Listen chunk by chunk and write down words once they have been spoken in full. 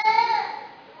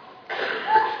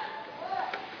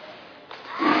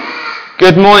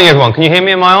Good morning, everyone. Can you hear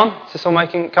me? Am I on? Is this all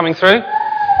coming through?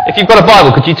 If you've got a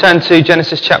Bible, could you turn to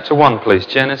Genesis chapter 1, please?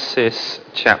 Genesis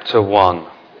chapter 1.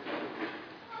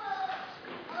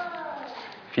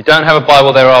 If you don't have a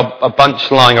Bible, there are a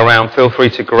bunch lying around. Feel free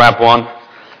to grab one.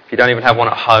 If you don't even have one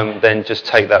at home, then just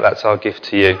take that. That's our gift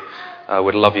to you.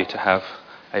 We'd love you to have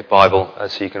a Bible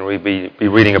so you can be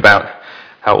reading about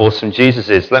how awesome Jesus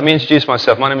is. Let me introduce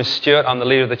myself. My name is Stuart. I'm the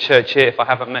leader of the church here. If I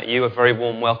haven't met you, a very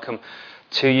warm welcome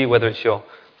to you, whether it's your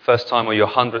first time or your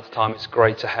 100th time. It's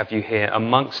great to have you here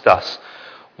amongst us.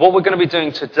 What we're going to be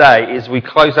doing today is we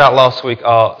closed out last week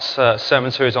our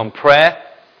sermon series on prayer,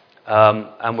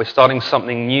 and we're starting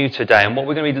something new today. And what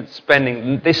we're going to be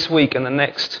spending this week and the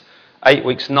next 8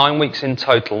 weeks, 9 weeks in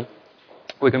total,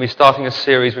 we're going to be starting a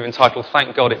series we've entitled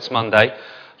Thank God It's Monday,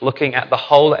 looking at the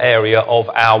whole area of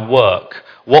our work,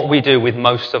 what we do with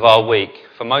most of our week.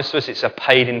 For most of us, it's a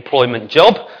paid employment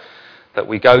job that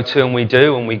we go to and we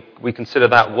do, and we consider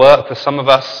that work. For some of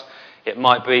us, it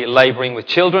might be labouring with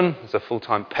children as a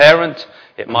full-time parent.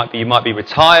 It might be you might be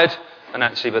retired, and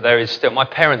actually, but there is still. My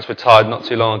parents retired not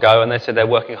too long ago, and they said they're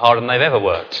working harder than they've ever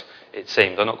worked. It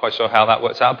seems. I'm not quite sure how that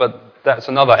works out, but that's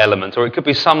another element. Or it could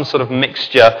be some sort of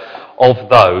mixture of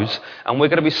those. And we're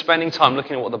going to be spending time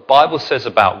looking at what the Bible says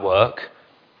about work,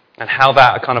 and how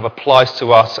that kind of applies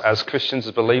to us as Christians,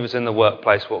 as believers in the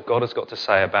workplace, what God has got to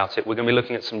say about it. We're going to be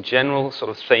looking at some general sort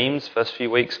of themes, first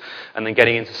few weeks, and then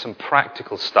getting into some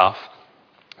practical stuff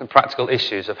and practical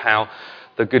issues of how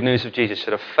the good news of Jesus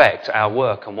should affect our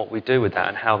work and what we do with that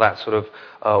and how that sort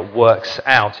of works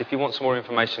out. If you want some more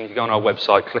information, you can go on our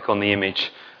website, click on the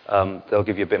image. They'll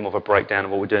give you a bit more of a breakdown of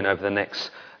what we're doing over the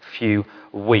next few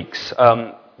weeks.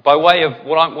 By way of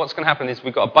what's going to happen is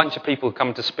we've got a bunch of people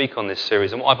coming to speak on this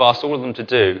series, and what I've asked all of them to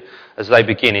do as they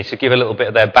begin is to give a little bit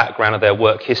of their background, of their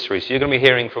work history. So you're going to be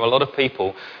hearing from a lot of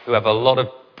people who have a lot of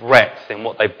breadth in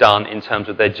what they've done in terms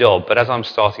of their job. But as I'm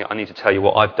starting, I need to tell you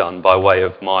what I've done by way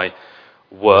of my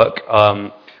work.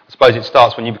 I suppose it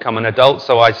starts when you become an adult.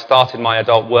 So I started my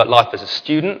adult work life as a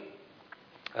student.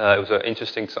 It was an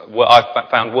interesting. I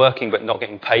found working but not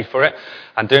getting paid for it.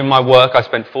 And doing my work, I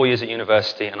spent 4 years at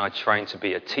university, and I trained to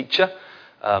be a teacher.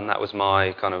 That was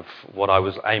my kind of what I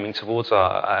was aiming towards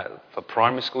for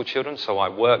primary school children. So I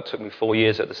worked. Took me 4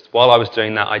 years. While I was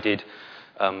doing that, I did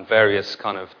various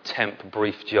kind of temp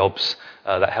brief jobs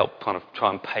that helped kind of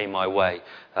try and pay my way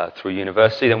through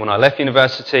university. Then when I left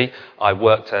university, I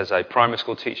worked as a primary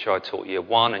school teacher. I taught year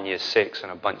 1 and year 6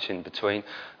 and a bunch in between,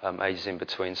 ages in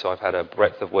between. So I've had a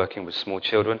breadth of working with small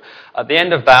children. At the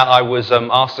end of that, I was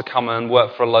asked to come and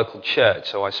work for a local church.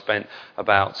 So I spent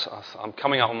I'm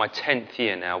coming up on my 10th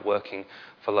year now working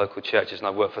for local churches, and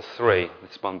I've worked for 3,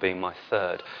 this one being my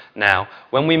 3rd. Now,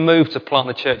 when we moved to plant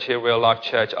the church here, Real Life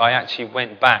Church, I actually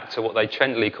went back to what they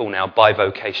trendily call now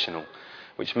bivocational,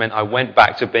 which meant I went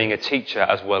back to being a teacher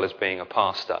as well as being a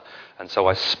pastor. And so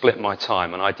I split my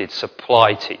time, and I did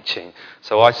supply teaching.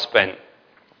 So I spent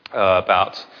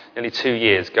about nearly 2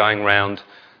 years going around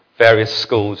various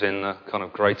schools in the kind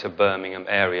of greater Birmingham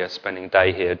area, spending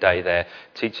day here, day there,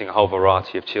 teaching a whole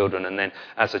variety of children. And then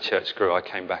as the church grew, I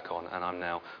came back on, and I'm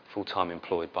now full-time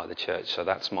employed by the church. So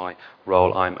that's my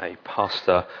role. I'm a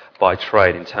pastor by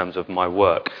trade in terms of my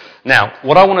work. Now,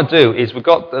 what I want to do is we've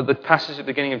got the passage at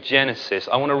the beginning of Genesis.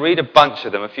 I want to read a bunch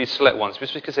of them, a few select ones,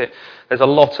 just because there's a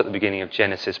lot at the beginning of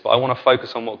Genesis, but I want to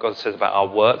focus on what God says about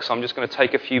our work. So I'm just going to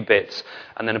take a few bits,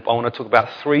 and then I want to talk about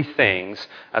 3 things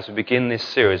as we begin this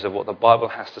series of what the Bible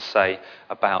has to say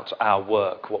about our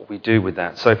work, what we do with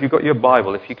that. So if you've got your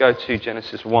Bible, if you go to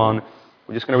Genesis 1,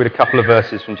 we're just going to read a couple of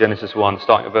verses from Genesis 1,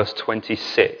 starting at verse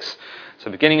 26.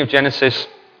 So beginning of Genesis,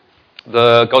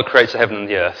 God creates the heaven and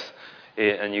the earth.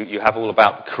 And you have all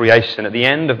about creation. At the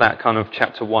end of that kind of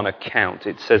chapter 1 account,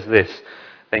 it says this: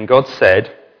 Then God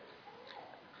said,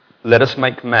 "Let us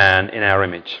make man in our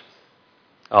image,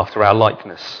 after our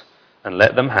likeness, and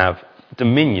let them have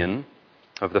dominion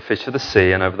over the fish of the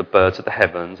sea, and over the birds of the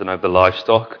heavens, and over the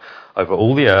livestock, over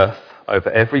all the earth, over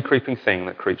every creeping thing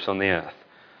that creeps on the earth."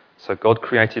 So God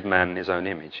created man in his own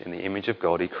image. In the image of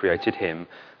God, he created him,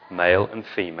 male and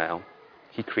female.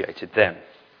 He created them.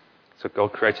 So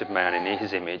God created man in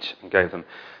his image and gave them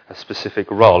a specific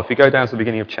role. If you go down to the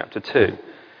beginning of chapter 2,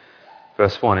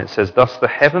 verse 1, it says, "Thus the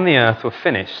heaven and the earth were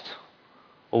finished,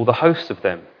 all the host of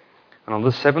them. And on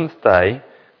the 7th day,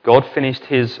 God finished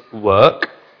his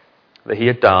work that he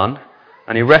had done,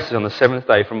 and he rested on the 7th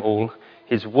day from all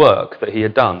his work that he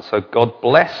had done. So God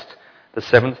blessed the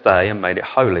 7th day and made it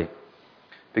holy,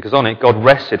 because on it God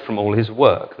rested from all his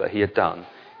work that he had done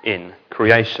in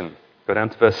creation." Go down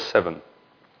to verse 7.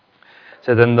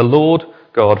 So then the Lord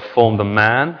God formed the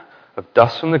man of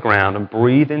dust from the ground and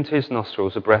breathed into his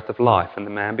nostrils a breath of life, and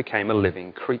the man became a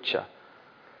living creature.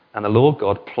 And the Lord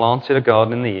God planted a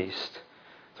garden in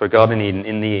Eden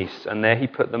in the east, and there he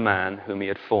put the man whom he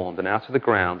had formed. And out of the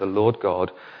ground the Lord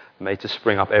God made to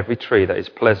spring up every tree that is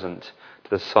pleasant to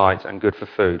the sight and good for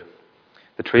food.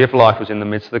 The tree of life was in the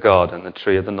midst of the garden, the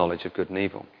tree of the knowledge of good and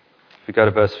evil. If we go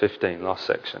to verse 15, last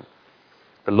section.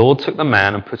 The Lord took the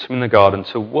man and put him in the garden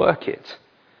to work it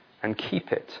and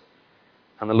keep it.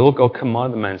 And the Lord God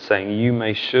commanded the man, saying, You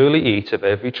may surely eat of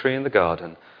every tree in the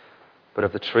garden, but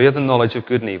of the tree of the knowledge of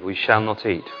good and evil you shall not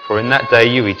eat. For in that day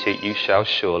you eat it, you shall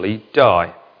surely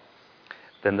die.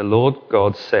 Then the Lord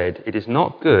God said, It is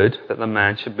not good that the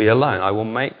man should be alone. I will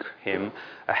make him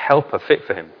a helper fit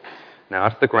for him. Now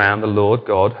out of the ground the Lord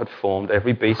God had formed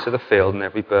every beast of the field and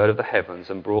every bird of the heavens,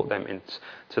 and brought them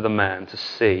into the man to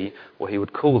see what he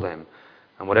would call them.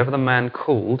 And whatever the man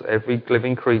called every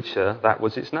living creature, that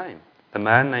was its name. The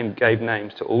man gave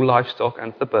names to all livestock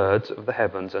and to the birds of the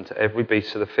heavens and to every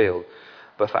beast of the field.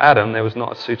 But for Adam there was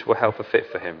not a suitable helper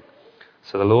fit for him.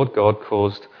 So the Lord God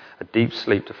caused a deep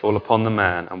sleep to fall upon the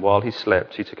man, and while he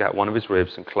slept he took out one of his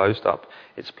ribs and closed up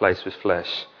its place with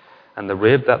flesh. And the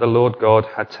rib that the Lord God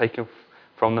had taken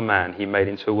from the man he made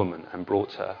into a woman and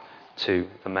brought her to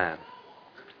the man.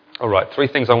 All right, 3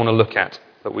 things I want to look at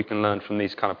that we can learn from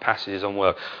these kind of passages on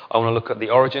work. I want to look at the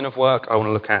origin of work, I want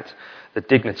to look at the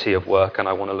dignity of work, and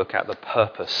I want to look at the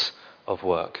purpose of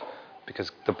work, because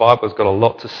the Bible's got a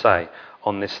lot to say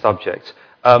on this subject.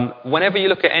 Whenever you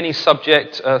look at any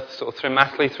subject sort of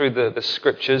thematically through the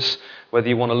scriptures, whether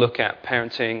you want to look at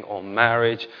parenting or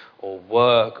marriage or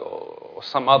work or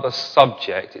some other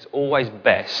subject, it's always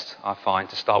best, I find,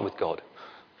 to start with God.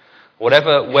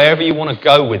 Wherever you want to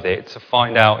go with it to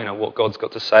find out, what God's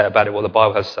got to say about it, what the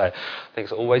Bible has to say, I think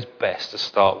it's always best to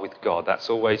start with God. That's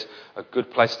always a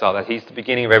good place to start. That He's the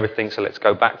beginning of everything, so let's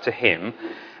go back to Him.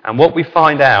 And what we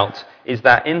find out is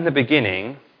that in the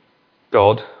beginning,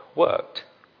 God worked.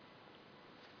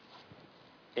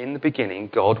 In the beginning,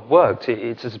 God worked.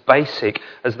 It's as basic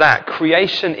as that.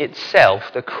 Creation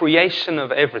itself, the creation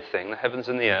of everything, the heavens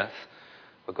and the earth,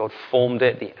 where God formed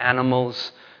it, the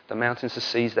animals, the mountains, the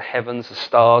seas, the heavens, the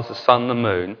stars, the sun, the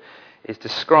moon, is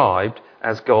described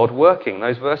as God working.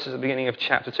 Those verses at the beginning of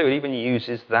chapter 2, it even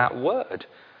uses that word.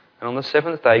 And on the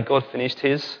 7th day, God finished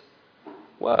His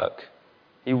work.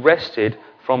 He rested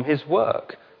from His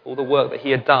work, all the work that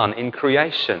He had done in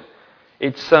creation.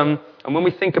 And when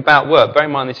we think about work, bear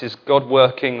in mind this is God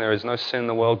working, there is no sin in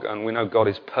the world, and we know God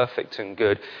is perfect and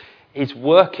good. He's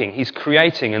working, He's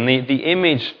creating, and the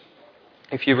image,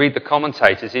 if you read the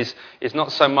commentators, is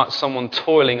not so much someone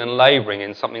toiling and labouring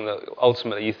in something that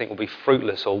ultimately you think will be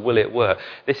fruitless or will it work.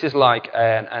 This is like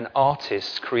an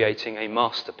artist creating a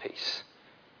masterpiece.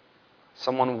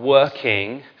 Someone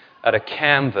working at a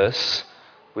canvas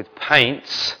with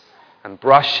paints and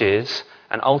brushes,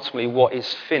 and ultimately what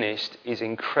is finished is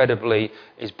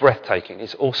breathtaking.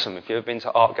 It's awesome. If you've ever been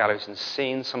to art galleries and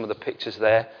seen some of the pictures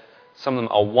there, some of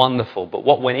them are wonderful, but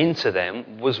what went into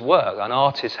them was work. An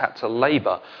artist had to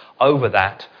labour over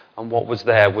that, and what was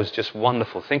there was just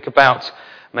wonderful. Think about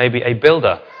maybe a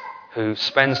builder who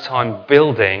spends time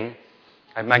building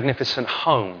a magnificent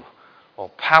home or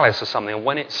palace or something, and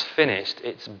when it's finished,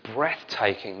 it's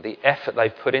breathtaking, the effort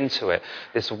they've put into it,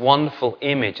 this wonderful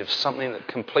image of something that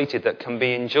completed that can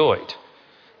be enjoyed.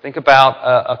 Think about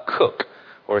a cook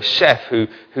or a chef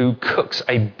who cooks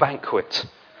a banquet,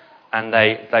 and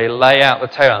they lay out the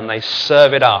table and they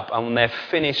serve it up, and their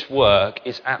finished work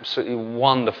is absolutely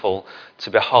wonderful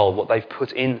to behold, what they've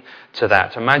put into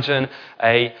that. Imagine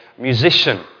a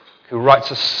musician who writes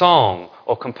a song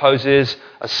or composes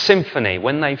a symphony.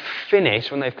 When they've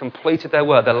finished, when they've completed their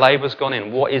work, their labour's gone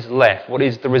in, what is left, what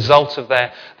is the result of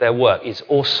their work is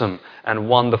awesome and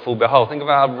wonderful. Behold, think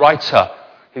about a writer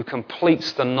who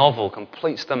completes the novel,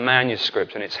 completes the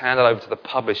manuscript, and it's handed over to the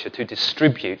publisher to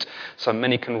distribute so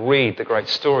many can read the great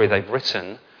story they've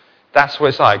written. That's what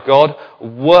it's like. God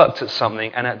worked at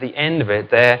something, and at the end of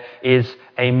it, there is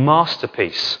a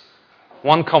masterpiece.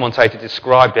 One commentator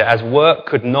described it as work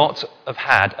could not have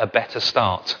had a better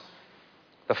start.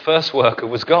 The first worker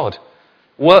was God.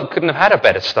 Work couldn't have had a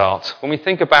better start. When we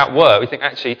think about work, we think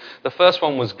actually the first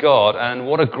one was God, and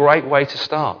what a great way to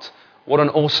start. What an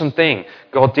awesome thing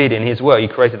God did in His work. He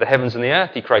created the heavens and the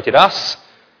earth. He created us,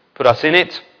 put us in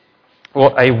it.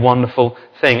 What a wonderful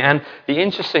thing. And the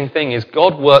interesting thing is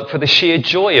God worked for the sheer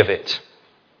joy of it.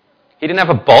 He didn't have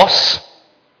a boss.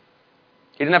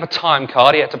 He didn't have a time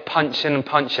card. He had to punch in and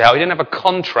punch out. He didn't have a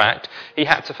contract he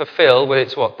had to fulfill with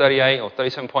its 38 or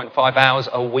 37.5 hours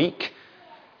a week.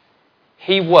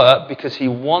 He worked because he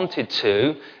wanted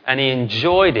to, and he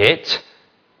enjoyed it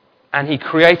and he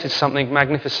created something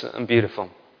magnificent and beautiful.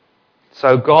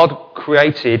 So God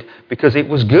created because it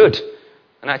was good.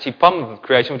 And actually, part of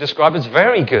creation was described as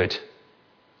very good.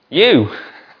 You.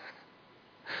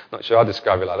 Not sure I'd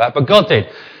describe it like that, but God did.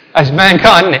 As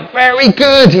mankind, isn't it? Very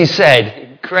good, he said.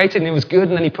 He created and it was good,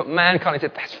 and then he put mankind, he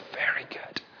said, that's very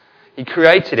good. He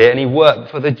created it and he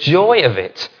worked for the joy of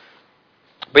it.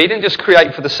 But he didn't just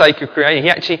create for the sake of creating.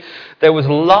 There was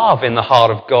love in the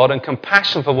heart of God and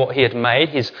compassion for what he had made,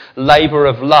 his labour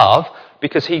of love,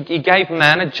 because he gave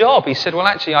man a job. He said, well,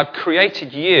 actually, I've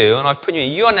created you and I've put you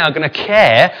in. You are now going to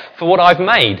care for what I've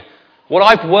made. What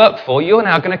I've worked for, you're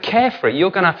now going to care for it.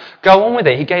 You're going to go on with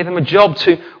it. He gave them a job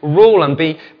to rule and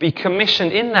be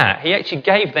commissioned in that. He actually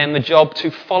gave them the job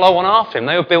to follow on after him.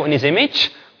 They were built in his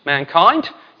image, mankind.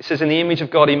 It says in the image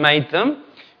of God he made them.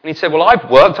 And he said, well, I've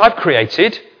worked, I've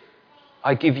created.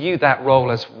 I give you that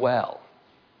role as well.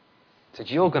 He said,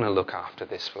 you're going to look after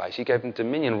this place. He gave them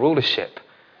dominion, rulership.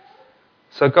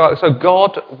 So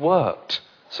God worked.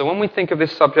 So when we think of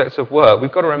this subject of work,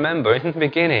 we've got to remember, in the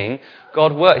beginning,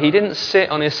 God worked. He didn't sit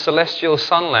on his celestial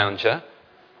sun lounger,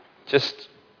 just,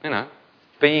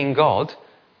 being God.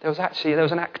 There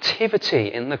was an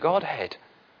activity in the Godhead.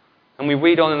 And we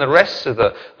read on in the rest of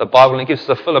the Bible, and it gives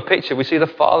us a fuller picture. We see the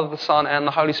Father, the Son, and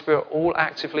the Holy Spirit all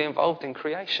actively involved in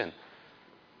creation.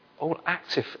 All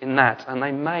active in that, and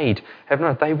they made heaven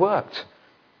and earth. They worked.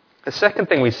 The second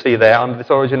thing we see there under this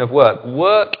origin of work,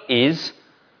 work is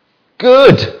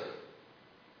good.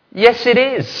 Yes, it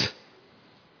is.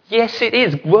 Yes, it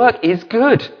is. Work is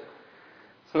good.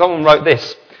 Someone wrote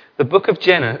this. The book of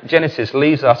Genesis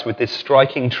leaves us with this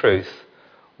striking truth.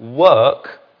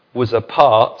 Work was a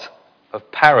part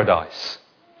of paradise.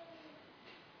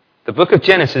 The book of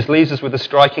Genesis leaves us with a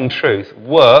striking truth.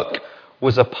 Work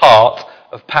was a part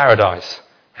of paradise.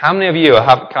 How many of you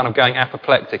are kind of going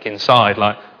apoplectic inside,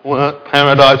 like, work,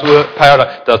 paradise,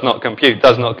 does not compute.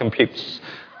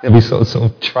 There'll be sort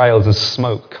of trails of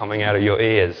smoke coming out of your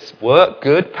ears. Work,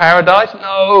 good, paradise?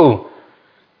 No.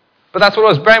 But that's what I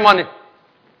was bearing in mind. If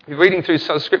you're reading through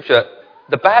Scripture,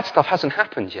 the bad stuff hasn't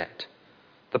happened yet.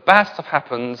 The bad stuff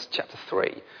happens chapter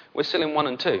 3. We're still in 1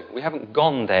 and 2. We haven't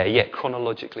gone there yet,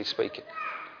 chronologically speaking.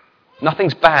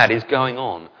 Nothing's bad is going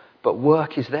on, but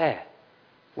work is there.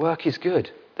 Work is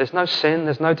good. There's no sin,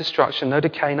 there's no destruction, no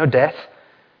decay, no death.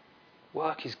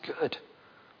 Work is good.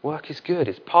 Work is good.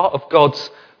 It's part of God's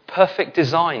perfect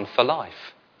design for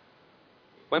life.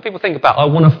 When people think about, I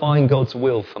want to find God's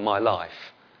will for my life,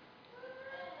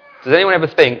 does anyone ever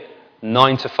think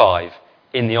 9 to 5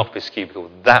 in the office cubicle,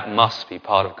 that must be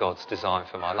part of God's design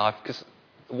for my life? Because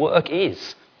work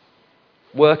is.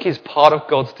 Work is part of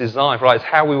God's design, right? It's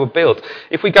how we were built.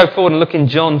 If we go forward and look in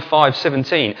John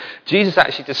 5:17, Jesus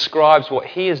actually describes what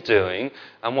he is doing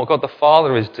and what God the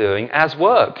Father is doing as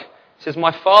work. He says,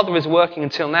 my Father is working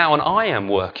until now and I am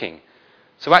working.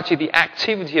 So actually the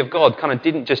activity of God kind of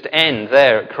didn't just end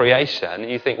there at creation.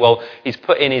 And you think, well, he's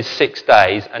put in his 6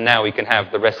 days and now he can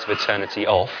have the rest of eternity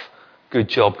off. Good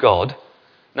job, God.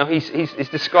 No, he's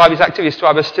described his activity,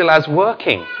 described as still as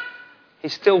working.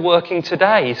 He's still working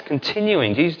today. He's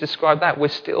continuing. Jesus described that. We're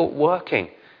still working.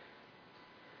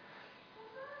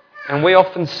 And we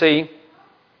often see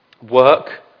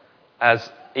work as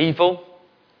evil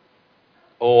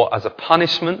or as a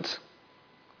punishment.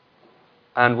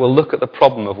 And we'll look at the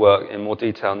problem of work in more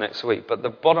detail next week. But the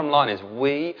bottom line is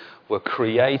we were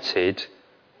created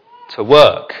to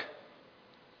work.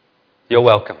 You're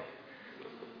welcome.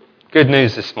 Good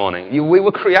news this morning. We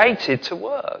were created to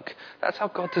work. That's how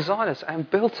God designed us and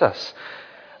built us.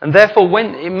 And therefore,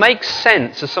 when it makes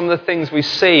sense of some of the things we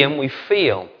see and we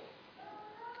feel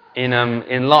in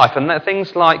life, and that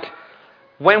things like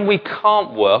when we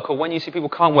can't work, or when you see people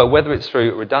can't work, whether it's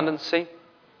through redundancy,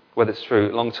 whether it's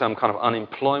through long-term kind of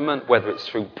unemployment, whether it's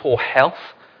through poor health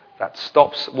that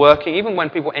stops working, even when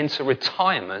people enter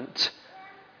retirement,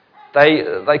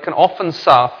 they can often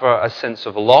suffer a sense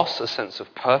of loss, a sense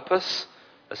of purpose,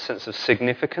 a sense of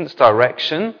significance,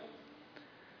 direction.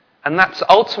 And that's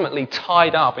ultimately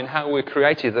tied up in how we're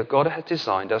created, that God has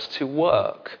designed us to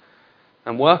work.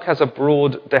 And work has a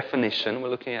broad definition. We're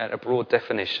looking at a broad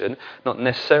definition, not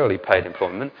necessarily paid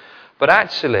employment. But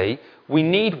actually, we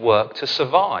need work to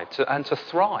survive and to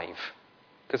thrive.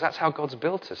 Because that's how God's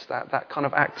built us, that kind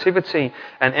of activity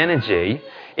and energy.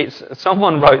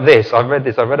 Someone wrote this. I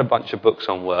read a bunch of books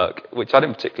on work, which I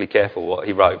didn't particularly care for what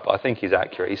he wrote, but I think he's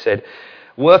accurate. He said,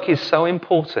 work is so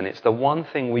important, it's the one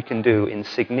thing we can do in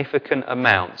significant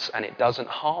amounts and it doesn't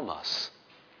harm us.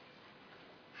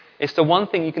 It's the one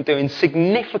thing you can do in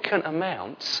significant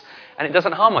amounts and it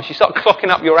doesn't harm us. You start clocking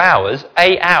up your hours,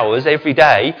 8 hours every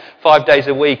day, 5 days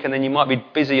a week, and then you might be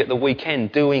busy at the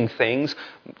weekend doing things,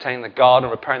 tending the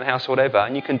garden, repairing the house, or whatever,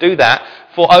 and you can do that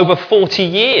for over 40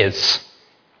 years,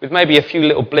 with maybe a few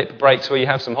little blip breaks where you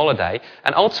have some holiday,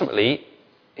 and ultimately,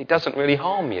 it doesn't really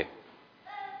harm you.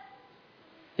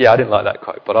 Yeah, I didn't like that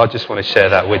quote, but I just want to share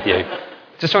that with you.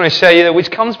 Just want to show you that, which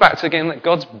comes back to, again, that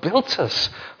God's built us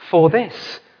for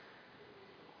this.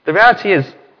 The reality is,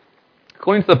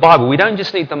 according to the Bible, we don't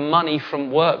just need the money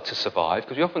from work to survive,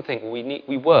 because we often think, well,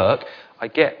 we work, I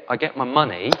get my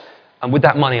money, and with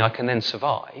that money I can then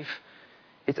survive.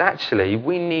 It's actually,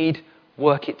 we need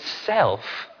work itself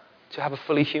to have a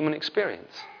fully human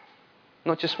experience.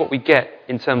 Not just what we get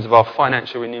in terms of our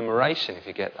financial remuneration, if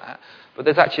you get that, but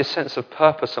there's actually a sense of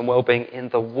purpose and well-being in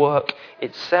the work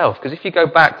itself. Because if you go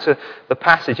back to the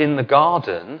passage in the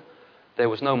garden, there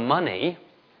was no money,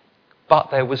 but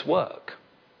there was work.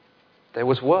 There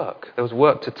was work. There was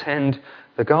work to tend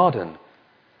the garden.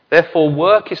 Therefore,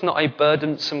 work is not a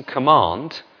burdensome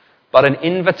command, but an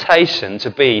invitation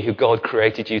to be who God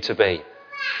created you to be.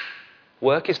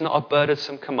 Work is not a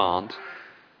burdensome command,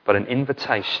 but an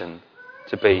invitation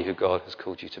to be who God has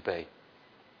called you to be.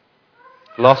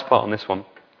 Last part on this one.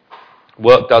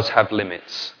 Work does have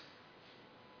limits.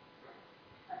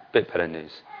 Bit better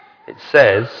news. It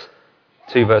says,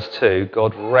 2 verse 2,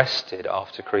 God rested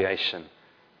after creation.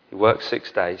 He worked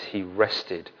 6 days. He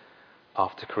rested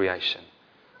after creation.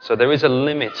 So there is a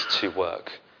limit to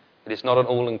work. It is not an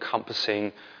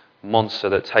all-encompassing monster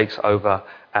that takes over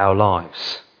our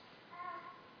lives.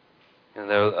 And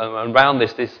around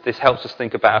this helps us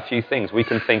think about a few things. We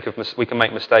can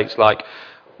make mistakes like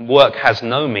work has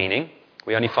no meaning.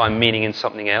 We only find meaning in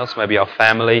something else, maybe our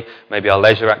family, maybe our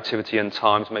leisure activity and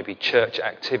times, maybe church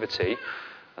activity.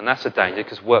 And that's a danger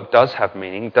because work does have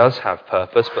meaning, does have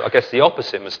purpose. But I guess the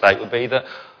opposite mistake would be that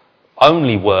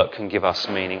only work can give us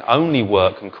meaning. Only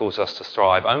work can cause us to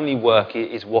thrive. Only work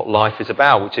is what life is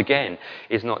about, which again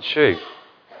is not true.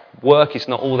 Work is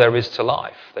not all there is to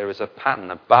life. There is a pattern,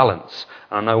 a balance.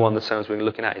 And I know one of the terms we're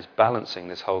looking at is balancing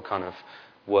this whole kind of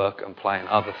work and play and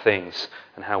other things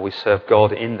and how we serve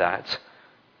God in that.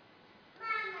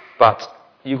 But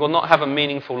you will not have a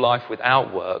meaningful life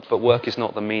without work, but work is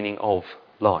not the meaning of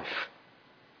life.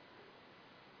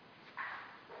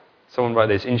 Someone wrote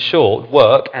this. In short,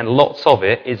 work, and lots of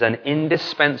it, is an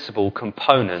indispensable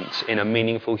component in a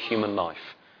meaningful human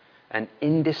life. An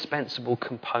indispensable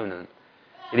component.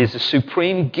 It is a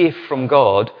supreme gift from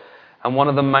God and one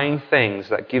of the main things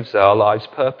that gives our lives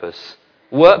purpose.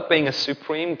 Work being a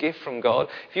supreme gift from God.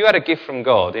 If you had a gift from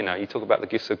God, you talk about the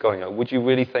gifts of God, would you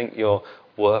really think your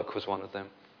work was one of them?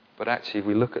 But actually, if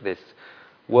we look at this,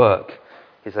 work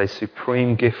is a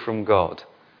supreme gift from God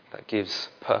that gives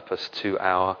purpose to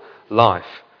our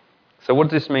life. So what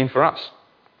does this mean for us?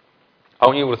 I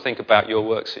want you all to think about your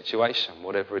work situation,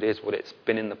 whatever it is, what it's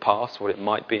been in the past, what it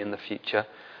might be in the future.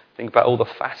 Think about all the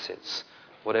facets,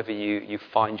 whatever you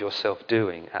find yourself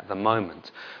doing at the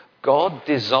moment. God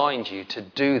designed you to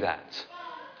do that.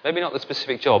 Maybe not the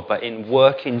specific job, but in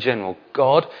work in general.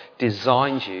 God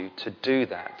designed you to do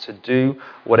that, to do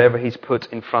whatever He's put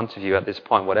in front of you at this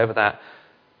point, whatever that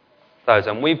is.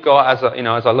 And we've got,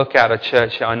 as I look at a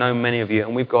church here, I know many of you,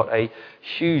 and we've got a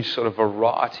huge sort of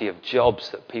variety of jobs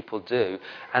that people do.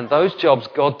 And those jobs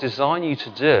God designed you to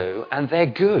do, and they're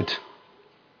good.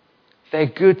 They're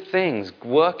good things.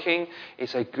 Working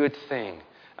is a good thing.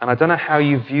 And I don't know how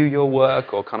you view your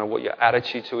work or kind of what your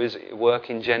attitude to is work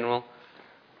in general.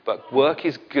 But work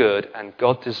is good and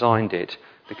God designed it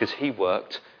because He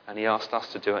worked and He asked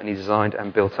us to do it and He designed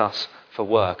and built us for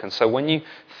work. And so when you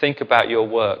think about your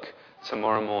work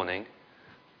tomorrow morning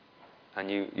and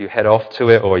you head off to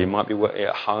it, or you might be working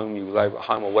at home, you labor at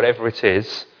home or whatever it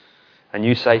is, and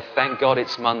you say, thank God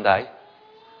it's Monday,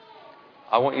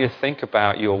 I want you to think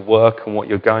about your work and what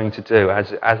you're going to do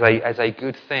as a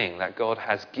good thing that God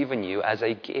has given you as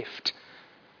a gift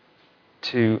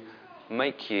to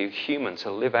make you human,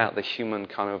 to live out the human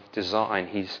kind of design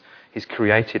He's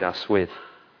created us with.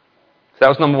 So that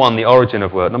was number one, the origin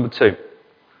of work. Number two,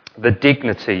 the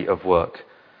dignity of work.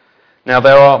 Now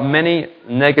there are many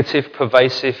negative,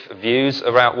 pervasive views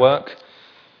about work.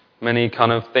 Many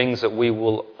kind of things that we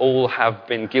will all have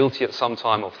been guilty at some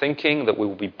time of thinking, that we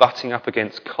will be butting up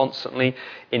against constantly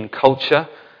in culture.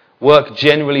 Work,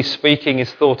 generally speaking,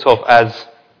 is thought of as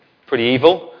pretty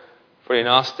evil, pretty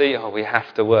nasty. Oh, we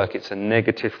have to work. It's a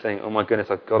negative thing. Oh my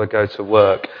goodness, I've got to go to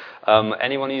work.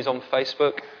 Anyone who's on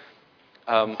Facebook?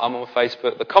 I'm on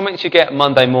Facebook. The comments you get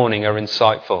Monday morning are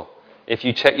insightful. If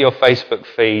you check your Facebook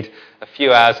feed a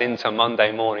few hours into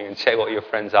Monday morning and check what your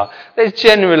friends are, there's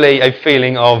generally a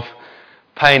feeling of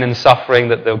pain and suffering,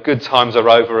 that the good times are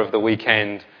over of the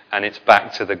weekend, and it's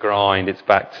back to the grind. It's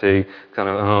back to kind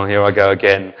of, oh, here I go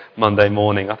again, Monday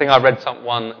morning. I think I read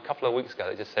one a couple of weeks ago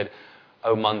that just said,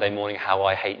 "Oh, Monday morning, how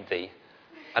I hate thee."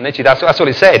 And literally, that's what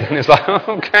it said. And it's like,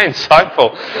 okay,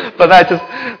 insightful. But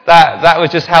that was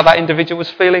just how that individual was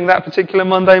feeling that particular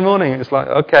Monday morning. It's like,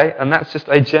 okay, and that's just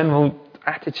a general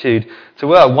attitude to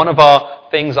work. One of our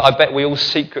things that I bet we all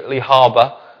secretly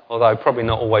harbour, although probably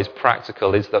not always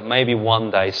practical, is that maybe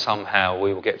one day somehow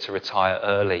we will get to retire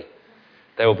early.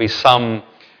 There will be some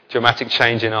dramatic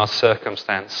change in our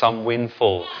circumstance, some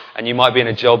windfall. And you might be in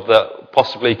a job that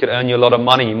possibly could earn you a lot of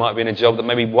money. You might be in a job that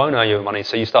maybe won't earn you money.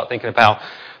 So you start thinking about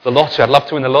the lottery. I'd love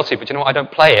to win the lottery, but you know what? I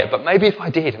don't play it. But maybe if I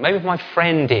did, maybe if my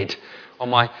friend did, or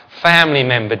my family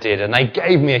member did, and they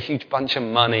gave me a huge bunch of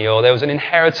money, or there was an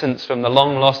inheritance from the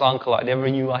long-lost uncle I never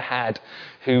knew I had,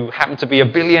 who happened to be a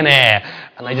billionaire,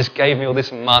 and they just gave me all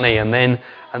this money, and then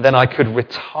I could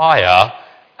retire,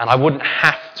 and I wouldn't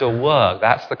have to work.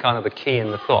 That's the kind of the key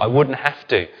in the thought. I wouldn't have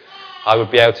to. I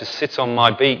would be able to sit on my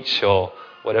beach or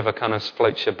whatever kind of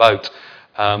floats your boat.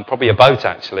 Probably a boat,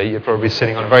 actually. You're probably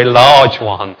sitting on a very large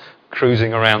one,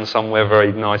 cruising around somewhere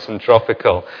very nice and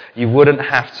tropical. You wouldn't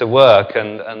have to work,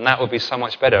 and that would be so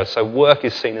much better. So work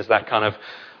is seen as that kind of,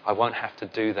 I won't have to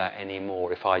do that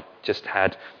anymore if I just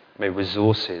had maybe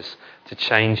resources to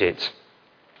change it.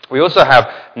 We also have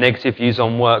negative views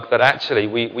on work that actually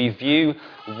we view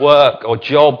work or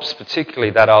jobs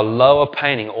particularly that are lower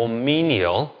paying or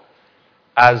menial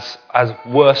as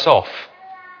worse off.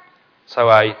 So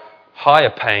a higher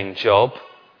paying job,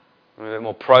 a bit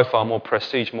more profile, more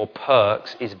prestige, more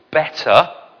perks is better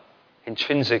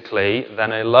intrinsically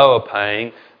than a lower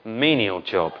paying menial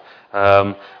job.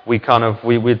 We'd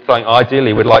think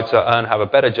ideally we'd like to have a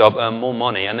better job, earn more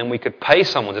money, and then we could pay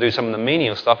someone to do some of the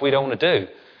menial stuff we don't want to do.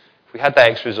 If we had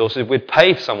that extra resources, we'd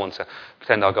pay someone to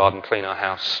tend our garden, clean our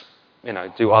house,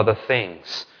 do other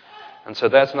things. And so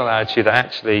that's another attitude that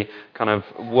actually kind of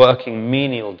working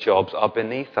menial jobs are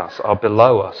beneath us, are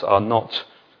below us, are not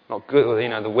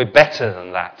good, that we're better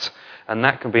than that. And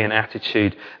that can be an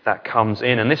attitude that comes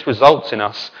in. And this results in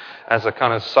us as a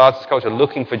kind of society, culture,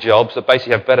 looking for jobs that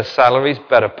basically have better salaries,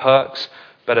 better perks,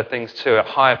 better things too, a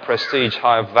higher prestige,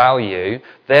 higher value.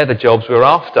 They're the jobs we're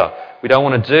after. We don't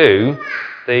want to do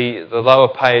the lower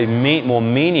paid, more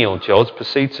menial jobs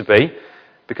perceived to be,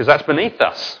 because that's beneath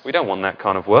us. We don't want that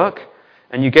kind of work.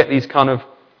 And you get these kind of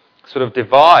sort of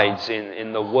divides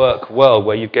in the work world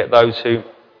where you get those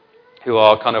who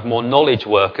are kind of more knowledge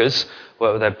workers,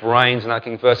 work with their brains and that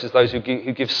kind of, versus those who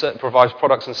provide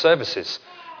products and services.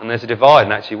 And there's a divide,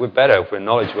 and actually we're better if we're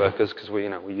knowledge workers because we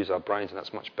use our brains, and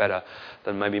that's much better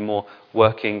than maybe more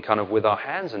working kind of with our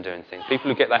hands and doing things.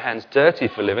 People who get their hands dirty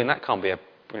for a living, that can't be a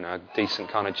decent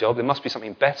kind of job. There must be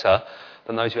something better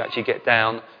than those who actually get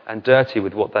down and dirty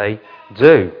with what they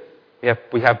do.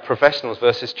 We have professionals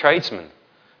versus tradesmen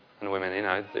and women.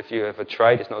 If you have a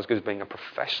trade, it's not as good as being a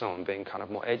professional and being kind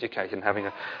of more educated and having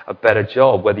a better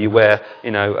job. Whether you wear,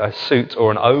 a suit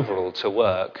or an overall to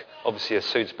work, obviously a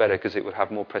suit's better because it would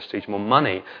have more prestige, more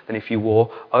money than if you wore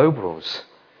overalls.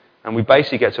 And we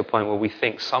basically get to a point where we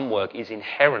think some work is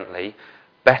inherently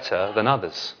better than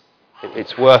others.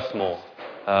 It's worth more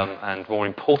and more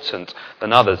important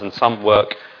than others, and some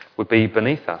work would be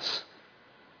beneath us.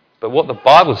 But what the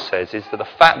Bible says is that the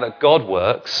fact that God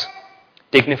works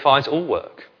dignifies all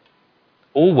work.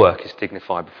 All work is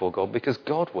dignified before God because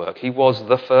God worked. He was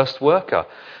the first worker.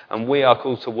 And we are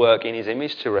called to work in his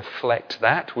image to reflect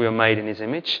that. We are made in his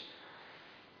image.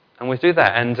 And we do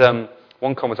that. And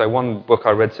one book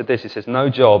I read said this. It says, no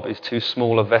job is too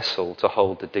small a vessel to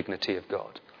hold the dignity of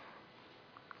God.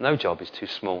 No job is too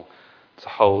small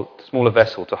a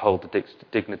vessel to hold the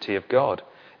dignity of God.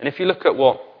 And if you look at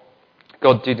what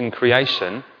God did in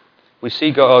creation, we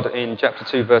see God in chapter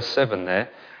 2, verse 7 there,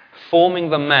 forming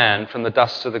the man from the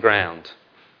dust of the ground.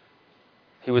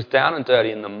 He was down and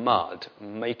dirty in the mud,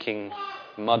 making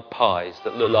mud pies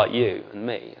that look like you and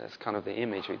me. That's kind of the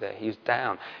imagery there. He was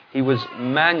down. He was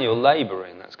manual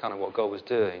labouring. That's kind of what God was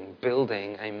doing,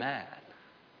 building a man.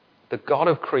 The God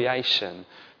of creation,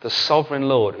 the sovereign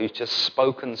Lord who's just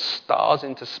spoken stars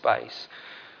into space,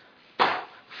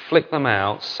 flicked them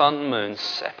out, sun, moon,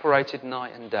 separated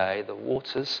night and day, the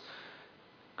waters,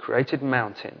 created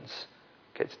mountains,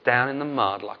 gets down in the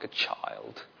mud like a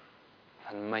child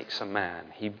and makes a man.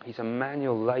 He's a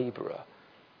manual labourer.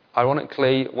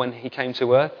 Ironically, when he came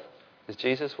to earth as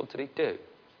Jesus, what did he do?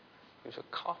 He was a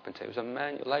carpenter. He was a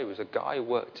manual labourer. He was a guy who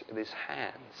worked with his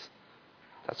hands.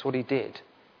 That's what he did.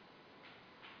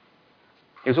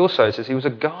 He was also, it says, he was a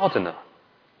gardener.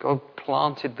 God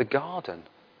planted the garden.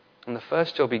 And the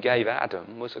first job he gave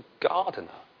Adam was a gardener.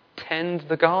 Tend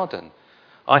the garden.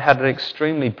 I had an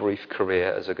extremely brief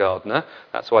career as a gardener.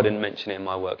 That's why I didn't mention it in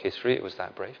my work history. It was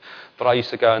that brief. But I used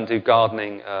to go and do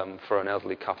gardening for an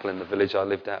elderly couple in the village I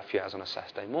lived at a few hours on a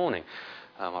Saturday morning.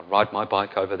 I'd ride my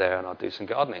bike over there and I'd do some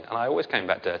gardening. And I always came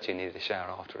back dirty and needed a shower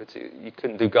afterwards. You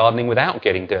couldn't do gardening without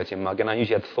getting dirty and muggy. And I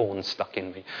usually had thorns stuck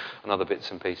in me and other bits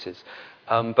and pieces.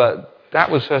 But that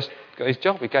was his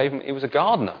job. He was a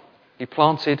gardener. He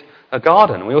planted a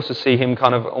garden. We also see him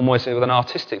kind of almost with an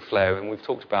artistic flair, and we've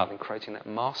talked about him creating that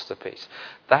masterpiece.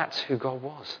 That's who God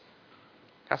was.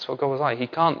 That's what God was like. We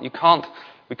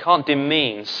can't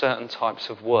demean certain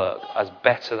types of work as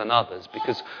better than others,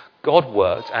 because God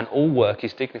worked and all work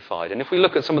is dignified. And if we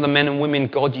look at some of the men and women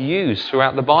God used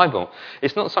throughout the Bible,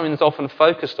 it's not something that's often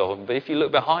focused on, but if you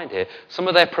look behind here, some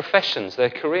of their professions,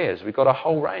 their careers, we've got a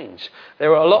whole range.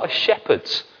 There are a lot of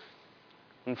shepherds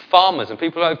and farmers and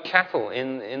people who have cattle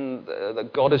that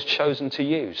God has chosen to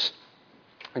use.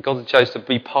 And God has chosen to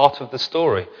be part of the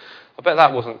story. I bet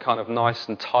that wasn't kind of nice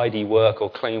and tidy work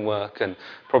or clean work, and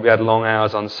probably had long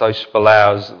hours, unsociable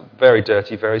hours, very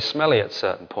dirty, very smelly at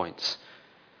certain points.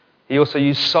 He also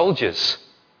used soldiers.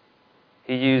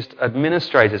 He used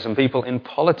administrators and people in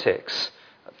politics,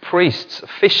 priests,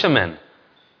 fishermen.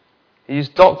 He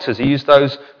used doctors. He used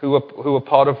those who were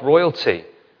part of royalty,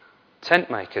 tent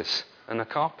makers, and a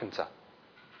carpenter.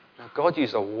 Now, God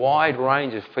used a wide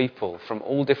range of people from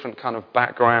all different kind of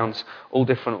backgrounds, all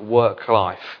different work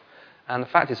life. And the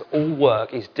fact is, all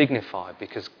work is dignified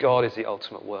because God is the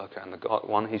ultimate worker and the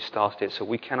one who started it. So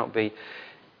we can't be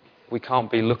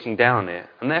looking down on it.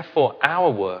 And therefore,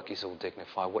 our work is all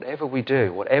dignified. Whatever we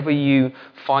do, whatever you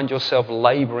find yourself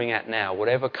labouring at now,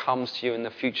 whatever comes to you in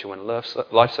the future when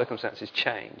life circumstances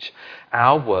change,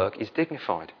 our work is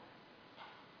dignified.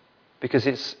 Because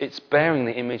it's bearing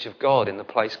the image of God in the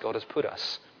place God has put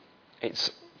us.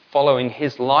 It's following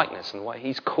His likeness and the way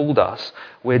He's called us.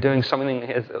 We're doing something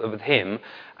with Him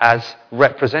as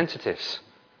representatives.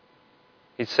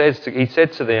 He said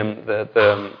to them,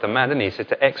 the man, didn't he? He said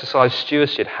to exercise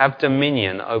stewardship, have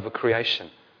dominion over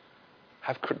creation.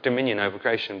 Have dominion over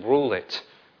creation. Rule it.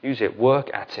 Use it.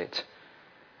 Work at it.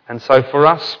 And so for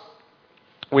us,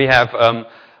 we have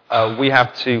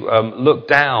to look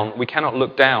down. We cannot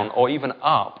look down or even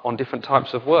up on different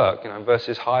types of work,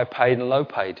 versus higher paid and low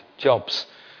paid jobs.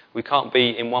 We can't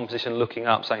be in one position looking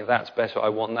up saying, that's better, I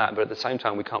want that. But at the same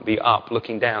time, we can't be up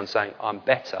looking down saying, I'm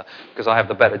better because I have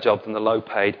the better job than the low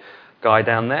paid guy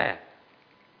down there.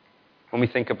 When we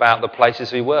think about the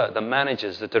places we work, the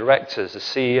managers, the directors, the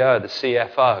CEO, the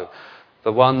CFO,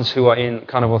 the ones who are in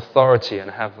kind of authority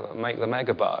and make the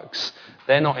megabucks,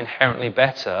 they're not inherently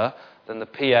better than the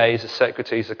PAs, the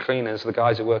secretaries, the cleaners, the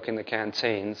guys who work in the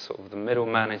canteens, sort of the middle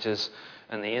managers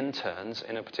and the interns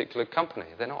in a particular company.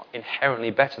 They're not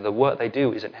inherently better. The work they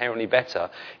do is inherently better.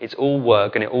 It's all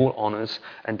work and it all honours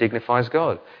and dignifies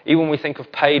God. Even when we think of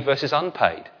paid versus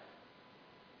unpaid.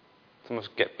 Some of us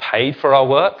get paid for our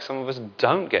work. Some of us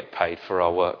don't get paid for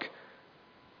our work.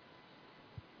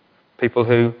 People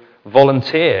who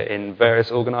volunteer in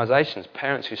various organisations,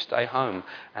 parents who stay home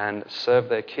and serve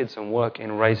their kids and work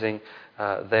in raising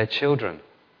their children.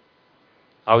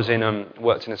 I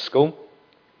worked in a school,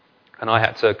 and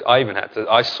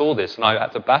I saw this and I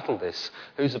had to battle this.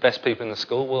 Who's the best people in the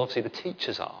school? Well, obviously the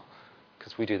teachers are,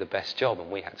 because we do the best job, and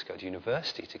we had to go to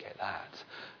university to get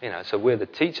that. So we're the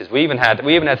teachers. We even had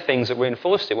things that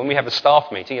reinforced it. When we have a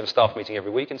staff meeting, you have a staff meeting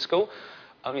every week in school,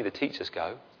 only the teachers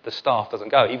go. The staff doesn't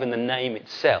go. Even the name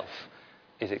itself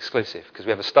is exclusive because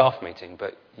we have a staff meeting,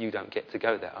 but you don't get to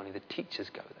go there. Only the teachers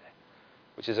go there,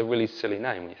 which is a really silly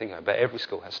name when you think about it. But every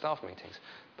school has staff meetings,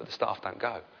 but the staff don't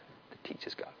go. The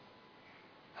teachers go.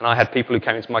 And I had people who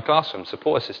came into my classroom,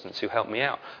 support assistants who helped me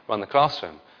out run the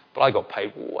classroom, but I got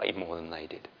paid way more than they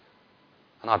did.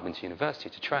 And I'd been to university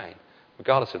to train.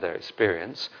 Regardless of their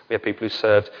experience, we had people who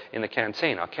served in the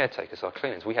canteen, our caretakers, our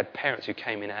cleaners. We had parents who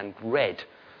came in and read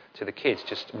to the kids,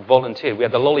 just volunteered. We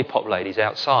had the lollipop ladies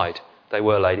outside. They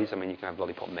were ladies. I mean, you can have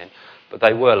lollipop men. But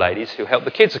they were ladies who helped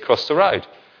the kids across the road.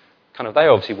 They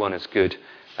obviously weren't as good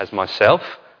as myself,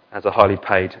 as a highly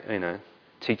paid,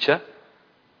 teacher.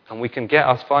 And we can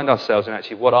find ourselves in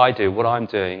actually what I do, what I'm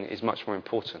doing is much more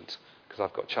important because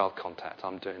I've got child contact,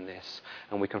 I'm doing this.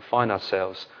 And we can find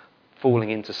ourselves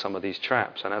falling into some of these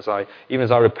traps. And even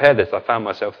as I repaired this, I found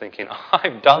myself thinking,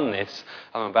 I've done this,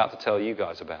 I'm about to tell you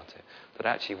guys about it. But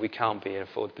actually, we can't be in a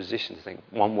forward position to think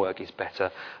one work is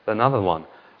better than another one.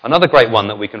 Another great one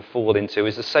that we can fall into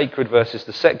is the sacred versus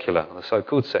the secular, or the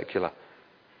so-called secular.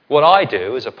 What I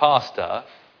do as a pastor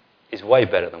is way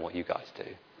better than what you guys do.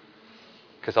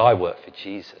 Because I work for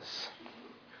Jesus.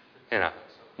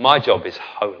 My job is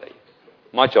holy.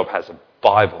 My job has a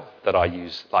Bible that I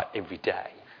use like every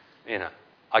day.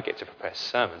 I get to prepare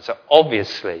sermons. So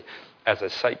obviously, as a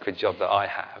sacred job that I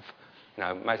have,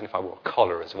 imagine if I wore a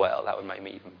collar as well. That would make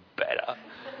me even better.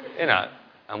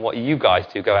 And what you guys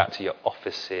do, go out to your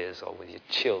offices or with your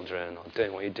children or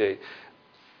doing what you do.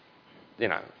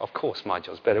 Of course my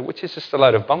job's better, which is just a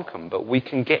load of bunkum, but we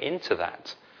can get into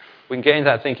that. We can get into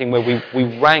that thinking where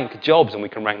we rank jobs, and we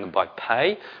can rank them by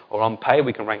pay or unpaid.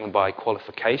 We can rank them by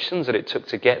qualifications that it took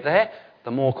to get there.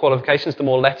 The more qualifications, the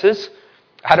more letters.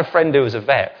 I had a friend who was a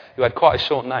vet who had quite a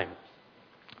short name.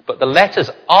 But the letters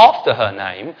after her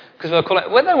name, because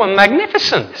they were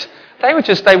magnificent.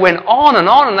 They went on,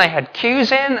 and they had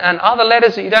Q's in and other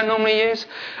letters that you don't normally use.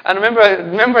 And I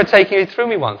remember her taking it through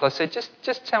me once. I said,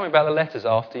 just tell me about the letters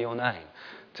after your name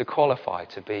to qualify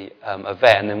to be a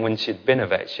vet. And then when she'd been a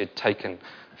vet, she'd taken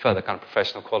further kind of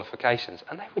professional qualifications.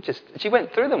 And she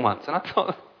went through them once, and I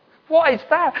thought, what is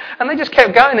that? And they just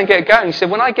kept going and kept going. She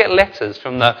said, when I get letters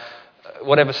from the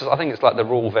whatever, I think it's like the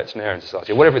Royal Veterinarian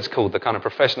Society, or whatever it's called, the kind of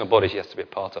professional body she has to be a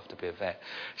part of to be a vet.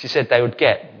 She said they would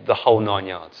get the whole 9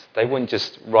 yards. They wouldn't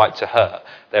just write to her.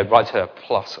 They would write to her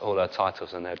plus all her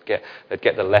titles, and they'd get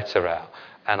the letter out.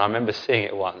 And I remember seeing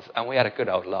it once, and we had a good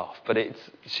old laugh. But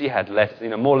she had letters,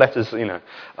 more letters,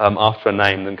 after her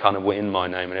name than kind of were in my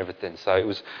name and everything. So it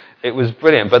was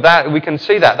brilliant. But we can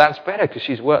see that's better because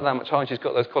she's worked that much hard. She's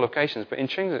got those qualifications. But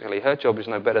intrinsically, her job is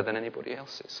no better than anybody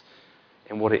else's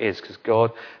in what it is, because God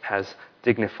has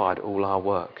dignified all our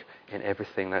work in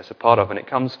everything that's a part of. And it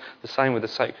comes the same with the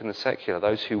sacred and the secular.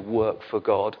 Those who work for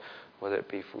God, whether it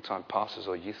be full-time pastors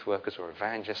or youth workers or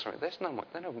evangelists, they're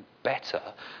no better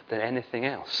than anything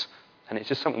else. And it's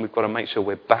just something we've got to make sure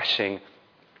we're bashing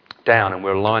down and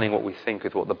we're aligning what we think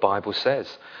with what the Bible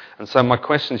says. And so my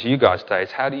question to you guys today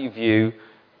is, how do you view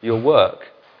your work?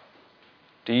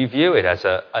 Do you view it as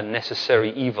a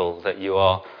necessary evil that you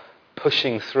are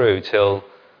pushing through till,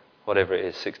 whatever it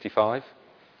is, 65?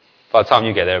 By the time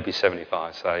you get there, it'll be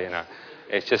 75. So,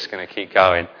 it's just going to keep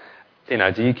going.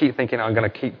 Do you keep thinking, I'm going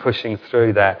to keep pushing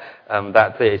through that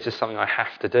thing? It's just something I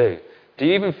have to do. Do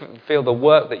you even feel the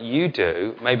work that you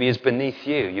do maybe is beneath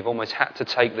you? You've almost had to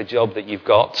take the job that you've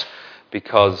got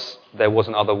because there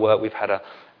wasn't other work. We've had a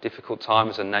difficult time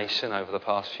as a nation over the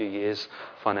past few years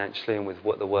financially and with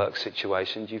the work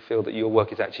situation. Do you feel that your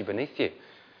work is actually beneath you?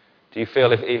 Do you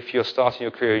feel if you're starting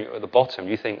your career at the bottom,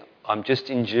 you think, I'm just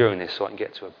enduring this so I can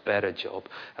get to a better job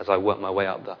as I work my way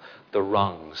up the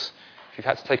rungs? If you've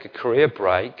had to take a career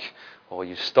break or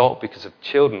you stop because of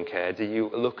children care, do you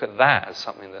look at that as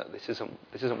something that this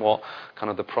isn't what kind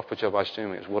of the proper job I was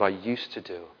doing, it's what I used to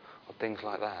do, or things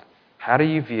like that? How do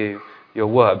you view your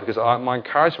work? Because my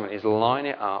encouragement is line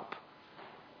it up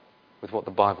with what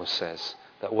the Bible says.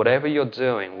 That whatever you're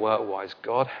doing work-wise,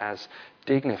 God has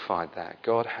dignified that.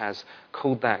 God has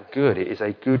called that good. It is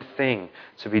a good thing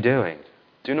to be doing.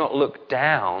 Do not look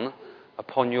down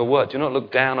upon your work. Do not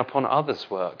look down upon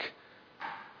others' work.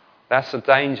 That's the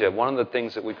danger. One of the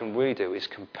things that we can really do is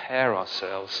compare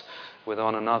ourselves with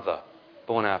one another,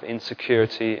 born out of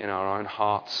insecurity in our own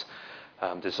hearts,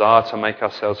 desire to make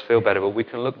ourselves feel better. But we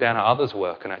can look down at others'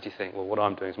 work and actually think, well, what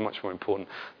I'm doing is much more important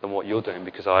than what you're doing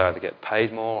because I either get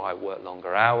paid more, I work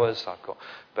longer hours, I've got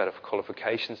better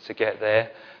qualifications to get there.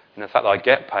 And the fact that I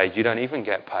get paid, you don't even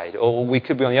get paid. Or we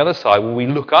could be on the other side where we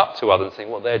look up to others and think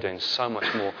what they're doing is so much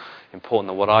more important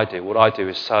than what I do. What I do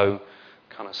is so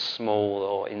kind of small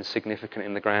or insignificant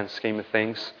in the grand scheme of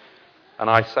things. And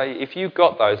I say, if you've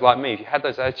got those, like me, if you had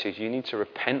those attitudes, you need to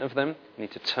repent of them. You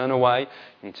need to turn away.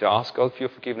 You need to ask God for your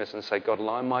forgiveness and say, God,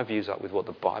 line my views up with what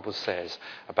the Bible says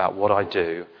about what I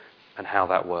do and how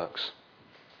that works.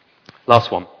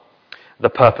 Last one, the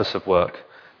purpose of work.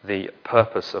 The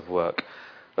purpose of work.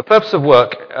 The purpose of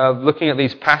work, looking at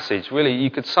these passages, really, you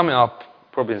could sum it up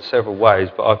probably in several ways,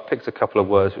 but I've picked a couple of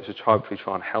words which will hopefully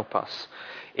try and help us.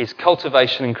 Is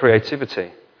cultivation and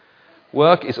creativity.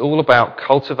 Work is all about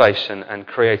cultivation and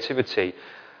creativity.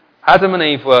 Adam and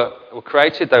Eve were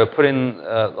created, they were put in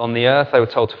on the earth, they were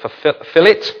told to fill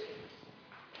it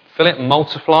and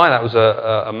multiply. That was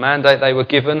a mandate they were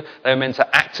given. They were meant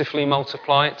to actively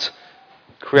multiply it,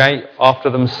 create after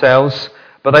themselves.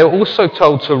 But they were also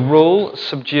told to rule,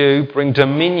 subdue, bring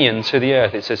dominion to the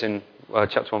earth. It says in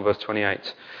chapter 1, verse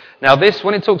 28. Now this,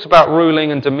 when it talks about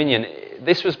ruling and dominion,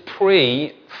 this was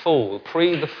pre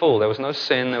the fall. There was no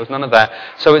sin, there was none of that.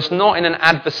 So it's not in an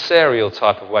adversarial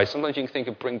type of way. Sometimes you can think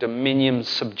of bring dominion,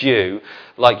 subdue,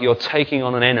 like you're taking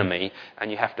on an enemy and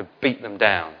you have to beat them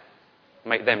down.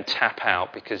 make them tap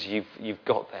out because you've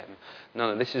got them.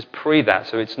 No, this is pre that.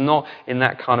 So it's not in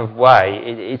that kind of way.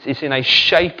 It's in a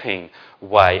shaping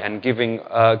way and giving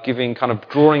kind of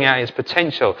drawing out its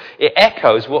potential. It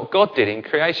echoes what God did in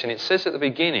creation. It says at the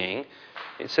beginning,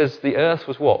 it says the earth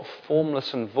was what?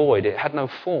 Formless and void. It had no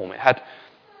form.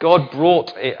 God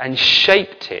brought it and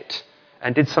shaped it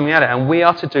and did something out of it. And we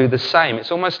are to do the same.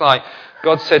 It's almost like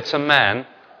God said to man,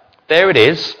 there it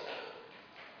is.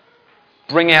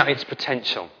 Bring out its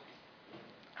potential.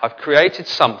 I've created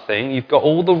something. You've got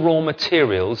all the raw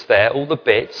materials there, all the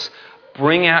bits.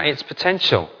 Bring out its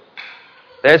potential.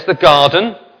 There's the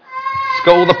garden. It's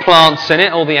got all the plants in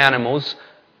it, all the animals.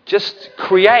 Just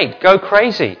create. Go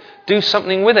crazy. Do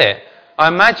something with it. I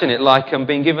imagine it like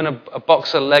being given a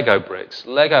box of Lego bricks.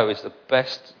 Lego is the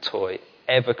best toy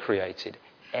ever created.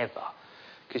 Ever.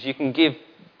 Because you can give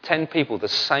 10 people the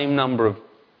same number of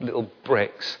little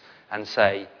bricks and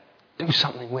say, do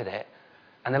something with it.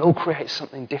 And they'll all create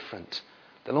something different.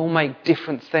 They'll all make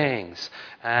different things.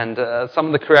 And some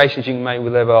of the creations you can make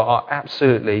with Lego are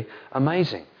absolutely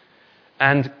amazing.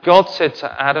 And God said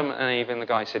to Adam and Eve and the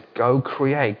guy, he said, go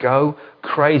create, go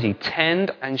crazy,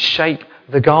 tend and shape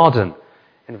the garden,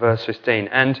 in verse 15.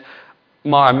 And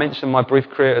I mentioned my brief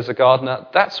career as a gardener.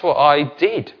 That's what I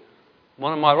did.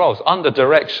 One of my roles, under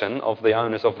direction of the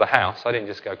owners of the house. I didn't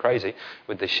just go crazy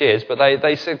with the shears, but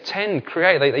they said, tend,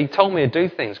 create. They told me to do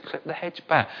things, clip the hedge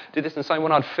back, do this and so.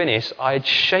 When I'd finished, I had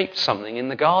shaped something in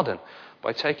the garden.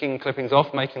 By taking clippings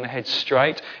off, making the hedge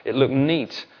straight, it looked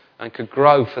neat and could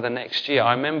grow for the next year.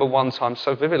 I remember one time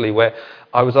so vividly where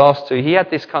I was asked to, he had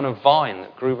this kind of vine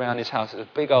that grew around his house. It was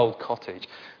a big old cottage,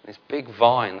 this big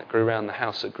vine that grew around the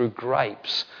house that grew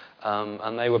grapes.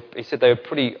 And he said they were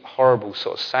pretty horrible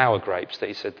sort of sour grapes that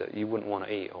he said that you wouldn't want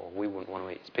to eat, or we wouldn't want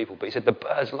to eat as people. But he said the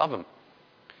birds love them.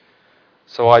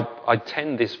 So I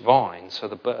tend this vine so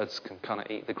the birds can kind of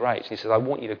eat the grapes. And he said, I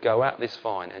want you to go out this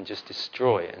vine and just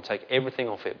destroy it and take everything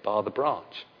off it bar the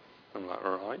branch. I'm like,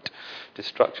 all right,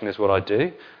 destruction is what I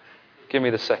do. Give me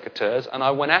the secateurs. And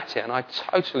I went at it and I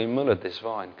totally mullered this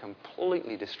vine,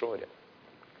 completely destroyed it.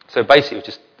 So basically,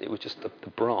 it was just the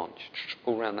branch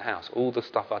all around the house, all the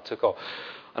stuff I took off.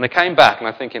 And I came back and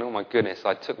I'm thinking, oh my goodness,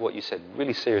 I took what you said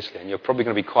really seriously, and you're probably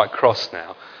going to be quite cross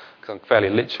now, because I'm fairly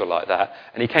literal like that.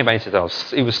 And he came back and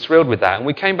said, he was thrilled with that. And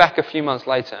we came back a few months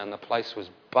later and the place was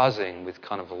buzzing with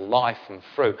kind of life and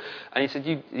fruit. And he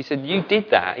said, you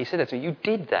did that. He said that to me, you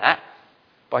did that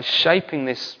by shaping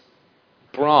this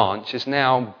branch is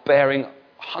now bearing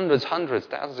hundreds,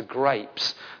 thousands of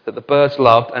grapes that the birds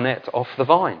loved and ate off the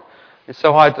vine. And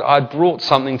so I'd brought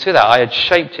something to that. I had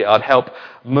shaped it. I'd helped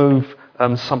move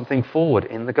something forward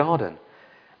in the garden.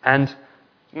 And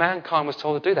mankind was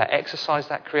told to do that, exercise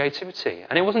that creativity.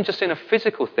 And it wasn't just in a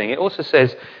physical thing. It also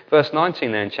says, verse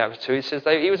 19 there in chapter 2, it says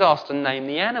he was asked to name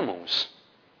the animals.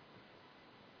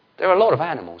 There are a lot of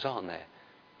animals, aren't there?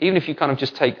 Even if you kind of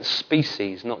just take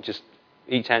species, not just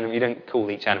each animal, you don't call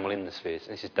each animal in the spheres.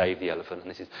 This is Dave the elephant, and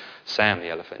this is Sam the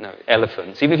elephant. No,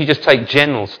 elephants. Even if you just take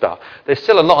general stuff, there's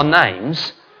still a lot of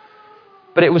names.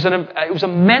 But it was a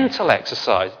mental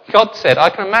exercise. God said, I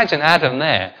can imagine Adam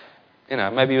there. You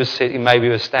know, maybe he was sitting, maybe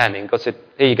he was standing. God said,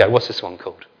 here you go. What's this one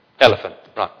called? Elephant.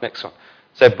 Right, next one.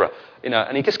 Zebra. You know,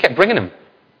 and he just kept bringing them.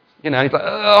 You know, he's like,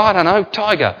 oh, I don't know,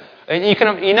 tiger. And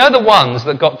you know the ones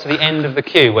that got to the end of the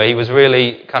queue where he was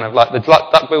really kind of like the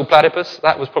duck-billed platypus?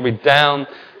 That was probably down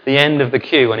the end of the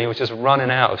queue and he was just running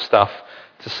out of stuff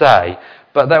to say.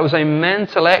 But that was a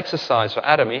mental exercise for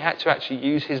Adam. He had to actually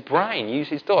use his brain, use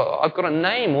his thought. I've got to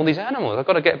name all these animals. I've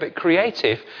got to get a bit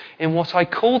creative in what I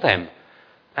call them.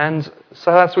 And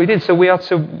so that's what we did. So we are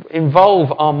to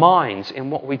involve our minds in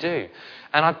what we do.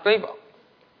 And I believe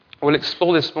we'll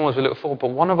explore this more as we look forward,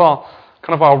 but one of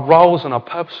our roles and our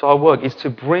purpose of our work is to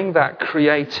bring that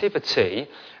creativity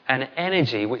and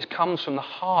energy which comes from the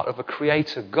heart of a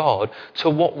creator God to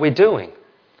what we're doing.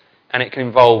 And it can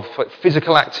involve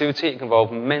physical activity, it can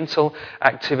involve mental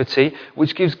activity,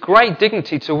 which gives great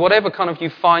dignity to whatever kind of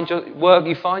work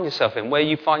you find yourself in, where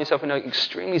you find yourself in an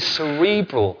extremely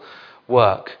cerebral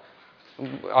work.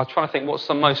 I'm trying to think what's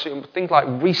the most, things like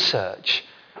research,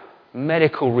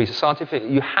 medical research, scientific,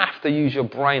 you have to use your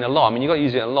brain a lot. I mean, you've got to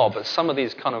use it a lot, but some of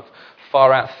these kind of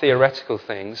far-out theoretical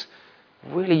things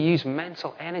really use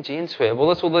mental energy into it. Well,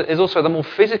 there's also the more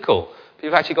physical.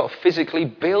 People have actually got to physically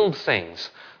build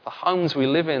things. The homes we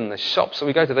live in, the shops that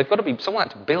we go to, they've got to be someone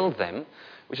had to build them,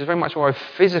 which is very much more a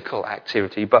physical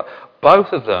activity. But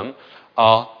both of them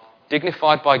are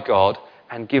dignified by God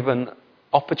and given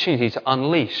opportunity to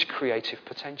unleash creative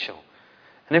potential.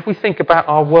 And if we think about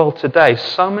our world today,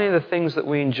 so many of the things that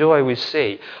we enjoy, we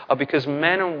see, are because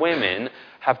men and women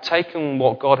have taken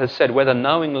what God has said, whether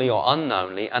knowingly or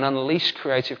unknowingly, and unleashed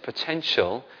creative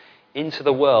potential into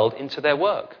the world, into their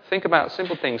work. Think about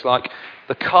simple things like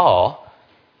the car,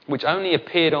 which only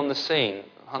appeared on the scene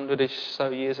 100-ish so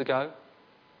years ago.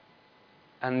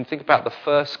 And think about the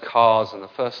first cars and the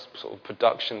first sort of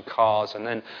production cars, and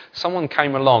then someone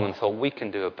came along and thought, we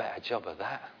can do a better job of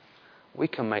that. We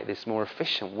can make this more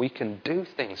efficient. We can do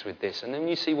things with this. And then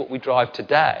you see what we drive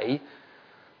today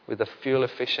with the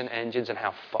fuel-efficient engines and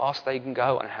how fast they can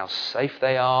go and how safe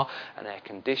they are and air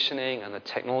conditioning and the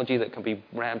technology that can be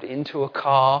rammed into a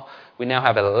car. We now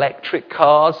have electric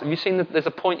cars. Have you seen that there's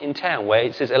a point in town where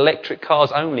it says electric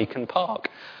cars only can park?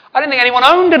 I didn't think anyone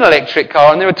owned an electric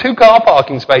car, and there are 2 car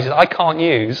parking spaces I can't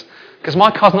use because my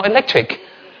car's not electric.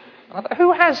 I thought,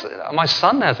 who has? My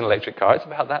son has an electric car. It's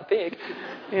about that big.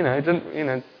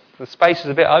 The space is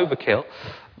a bit overkill.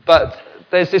 But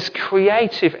there's this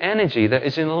creative energy that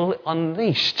is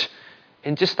unleashed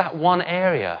in just that one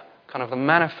area. Kind of the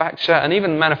manufacture, and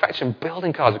even manufacturing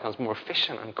building cars becomes more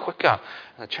efficient and quicker.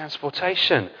 And the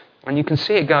transportation. And you can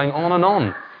see it going on and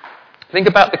on. Think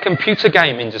about the computer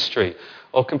game industry.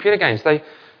 Or computer games.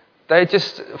 They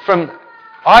just,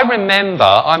 I remember,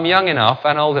 I'm young enough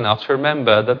and old enough to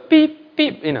remember the beep,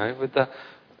 beep, with the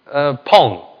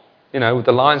Pong. With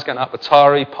the lines going up,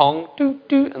 Atari, Pong, doo,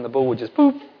 doo, and the ball would just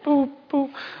boop, boop,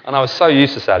 boop. And I was so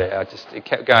useless at it, it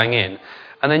kept going in.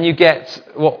 And then you get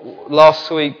what last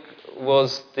week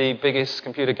was the biggest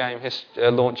computer game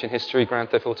launch in history,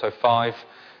 Grand Theft Auto 5.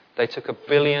 They took $1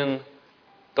 billion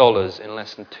in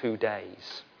less than 2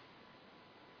 days.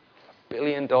 $1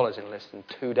 billion in less than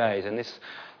 2 days. And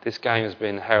this game has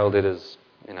been heralded as,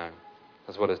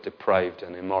 as well as depraved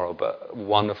and immoral, but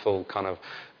wonderful kind of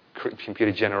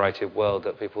computer-generated world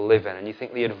that people live in. And you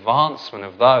think the advancement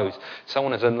of those,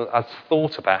 someone has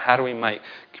thought about how do we make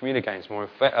computer games more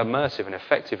immersive and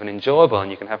effective and enjoyable,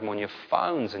 and you can have them on your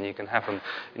phones, and you can have them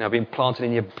being planted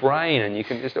in your brain, and you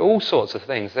can just all sorts of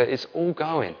things. It's all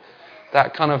going.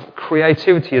 That kind of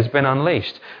creativity has been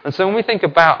unleashed. And so when we think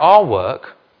about our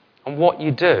work and what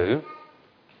you do,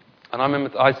 and I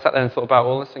remember I sat there and thought about,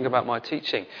 let's think about my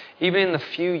teaching. Even in the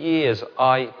few years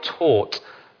I taught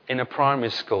in a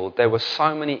primary school, there were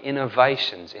so many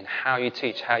innovations in how you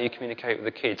teach, how you communicate with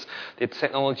the kids, the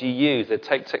technology used. They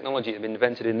take technology that had been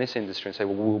invented in this industry and say,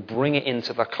 we'll bring it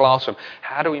into the classroom.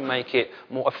 How do we make it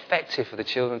more effective for the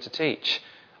children to teach?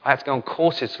 I had to go on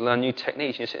courses to learn new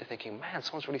techniques. And you're sitting there thinking, man,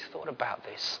 someone's really thought about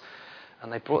this.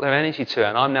 And they brought their energy to it,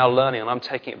 and I'm now learning, and I'm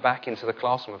taking it back into the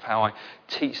classroom of how I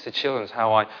teach the children,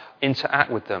 how I interact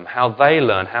with them, how they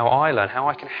learn, how I learn, how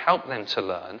I can help them to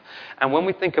learn. And when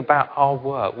we think about our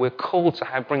work, we're called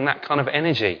to bring that kind of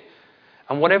energy.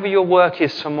 And whatever your work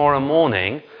is tomorrow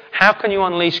morning, how can you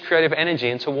unleash creative energy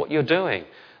into what you're doing?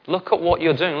 Look at what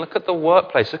you're doing. Look at the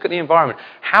workplace. Look at the environment.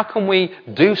 How can we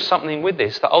do something with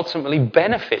this that ultimately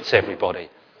benefits everybody?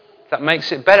 That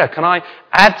makes it better? Can I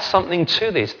add something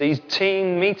to this? These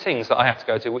team meetings that I have to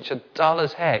go to, which are dull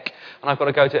as heck, and I've got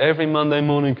to go to every Monday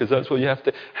morning because that's what you have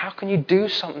to. How can you do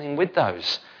something with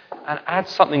those and add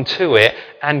something to it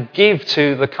and give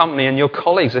to the company and your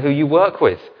colleagues who you work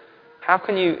with? How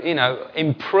can you,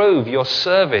 improve your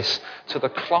service to the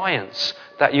clients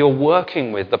that you're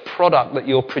working with, the product that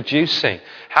you're producing?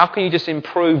 How can you just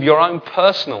improve your own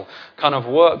personal kind of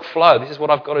workflow? This is what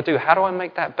I've got to do. How do I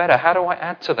make that better? How do I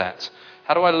add to that?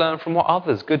 How do I learn from what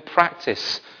others, good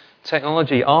practice,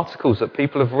 technology, articles that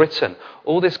people have written,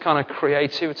 all this kind of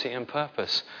creativity and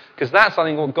purpose? Because that's, I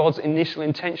think, what God's initial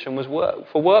intention was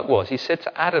for work was. He said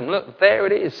to Adam, look, there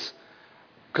it is.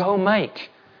 Go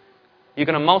make. You're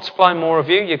going to multiply more of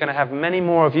you. You're going to have many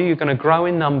more of you. You're going to grow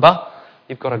in number.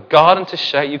 You've got a garden to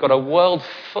shake. You've got a world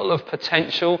full of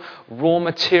potential. Raw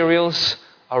materials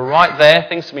are right there.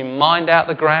 Things to be mined out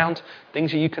the ground.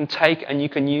 Things that you can take and you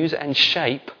can use and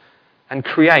shape and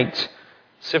create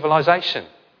civilization.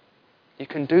 You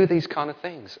can do these kind of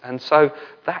things. And so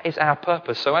that is our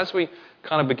purpose. So as we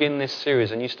kind of begin this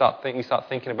series and you start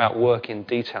thinking about work in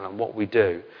detail and what we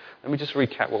do, let me just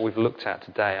recap what we've looked at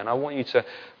today. And I want you to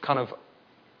kind of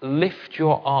lift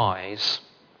your eyes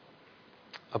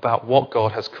about what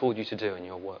God has called you to do in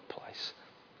your workplace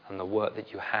and the work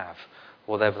that you have,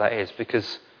 whatever that is.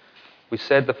 Because we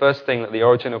said the first thing that the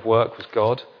origin of work was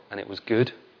God, and it was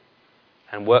good.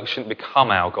 And work shouldn't become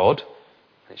our God.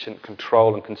 It shouldn't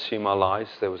control and consume our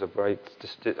lives. There was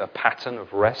a pattern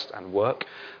of rest and work.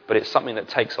 But it's something that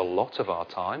takes a lot of our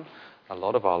time, a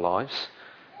lot of our lives.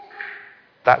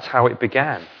 That's how it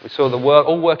began. We saw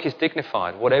all work is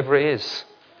dignified, whatever it is.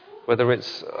 Whether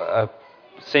it's a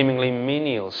seemingly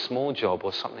menial, small job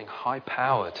or something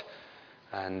high-powered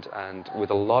and with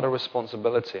a lot of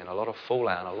responsibility and a lot of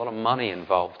fallout and a lot of money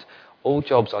involved. All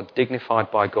jobs are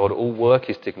dignified by God. All work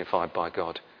is dignified by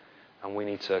God. And we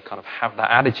need to kind of have that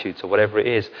attitude to whatever it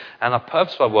is. And the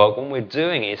purpose of our work, when we're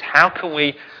doing it, is how can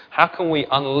we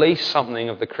unleash something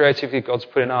of the creativity God's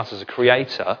put in us as a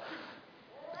creator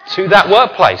to that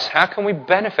workplace? How can we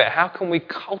benefit? How can we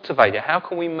cultivate it? How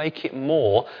can we make it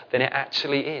more than it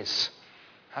actually is?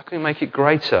 How can we make it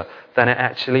greater than it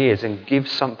actually is and give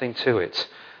something to it?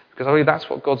 Because I believe that's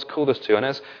what God's called us to. And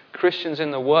as Christians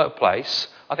in the workplace,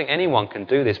 I think anyone can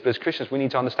do this, but as Christians we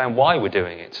need to understand why we're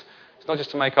doing it. It's not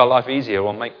just to make our life easier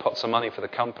or make pots of money for the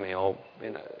company, or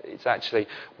it's actually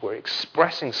we're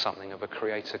expressing something of a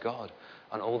creator God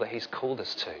and all that He's called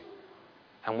us to.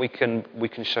 And we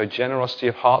can show generosity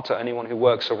of heart to anyone who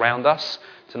works around us,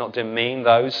 to not demean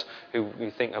those who we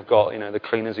think have got, the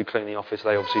cleaners who clean the office,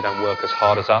 they obviously don't work as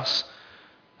hard as us,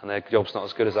 and their job's not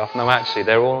as good as us. No, actually,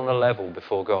 they're all on a level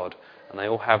before God, and they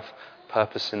all have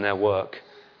purpose in their work,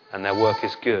 and their work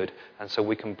is good, and so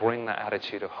we can bring that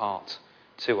attitude of heart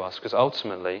to us, because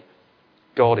ultimately,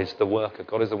 God is the worker.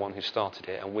 God is the one who started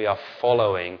it, and we are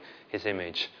following His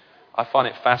image. I find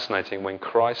it fascinating when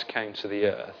Christ came to the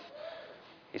earth,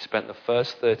 He spent the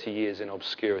first 30 years in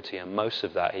obscurity, and most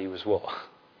of that He was what?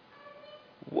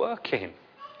 Working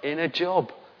in a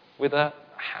job with a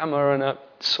hammer and a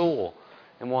saw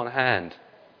in one hand,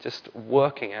 just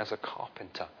working as a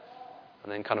carpenter.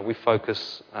 And then kind of we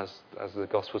focus, as the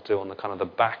Gospels do, on the kind of the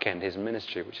back end, His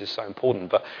ministry, which is so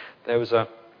important. But there was a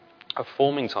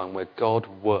forming time where God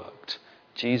worked.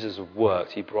 Jesus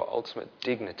worked. He brought ultimate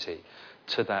dignity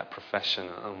to that profession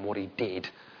and what He did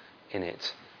in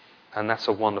it. And that's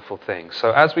a wonderful thing.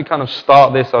 So as we kind of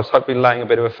start this, I was hopefully laying a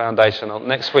bit of a foundation.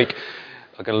 Next week,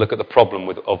 I'm going to look at the problem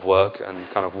of work and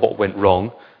kind of what went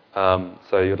wrong.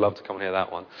 So you'd love to come and hear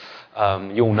that one.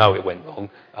 You'll know it went wrong.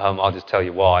 I'll just tell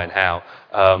you why and how.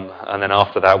 And then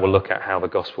after that, we'll look at how the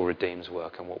gospel redeems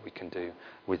work and what we can do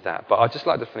with that. But I'd just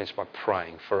like to finish by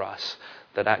praying for us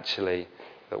that actually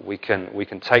that we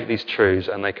can take these truths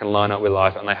and they can line up with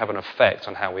life and they have an effect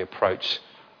on how we approach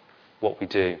what we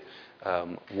do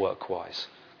work-wise.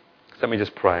 Let me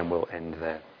just pray and we'll end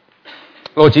there.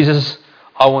 Lord Jesus,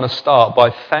 I want to start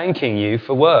by thanking You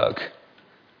for work.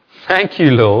 Thank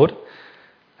You, Lord.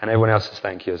 And everyone else says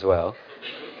thank You as well.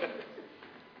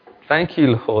 Thank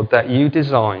You, Lord, that You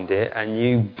designed it and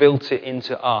You built it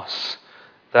into us,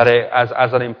 that it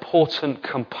as an important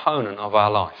component of our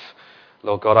life.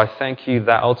 Lord God, I thank You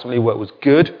that ultimately work was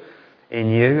good in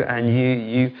You,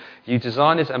 and you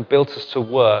designed it and built us to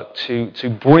work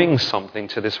to bring something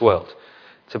to this world,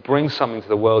 to bring something to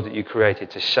the world that You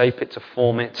created, to shape it, to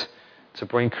form it, to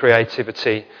bring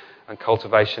creativity and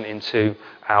cultivation into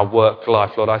our work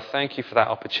life. Lord, I thank You for that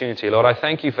opportunity. Lord, I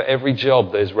thank You for every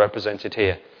job that is represented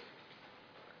here.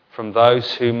 From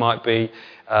those who might be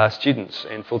students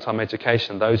in full-time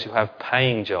education, those who have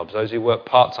paying jobs, those who work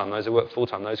part-time, those who work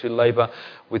full-time, those who labour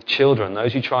with children,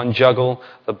 those who try and juggle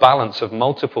the balance of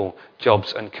multiple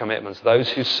jobs and commitments, those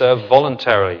who serve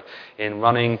voluntarily in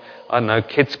running,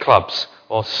 kids clubs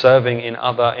or serving in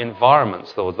other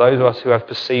environments, Lord. Those of us who have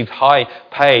perceived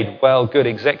high-paid, good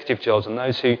executive jobs, and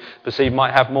those who perceive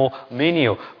might have more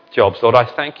menial jobs. Lord, I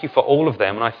thank You for all of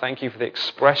them, and I thank You for the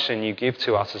expression You give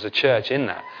to us as a church in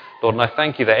that. Lord, and I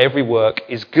thank You that every work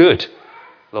is good,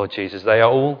 Lord Jesus. They are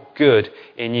all good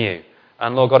in You.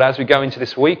 And Lord God, as we go into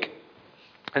this week,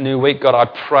 a new week, God, I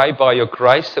pray by Your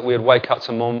grace that we would wake up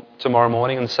tomorrow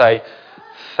morning and say,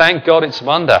 thank God it's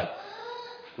Monday.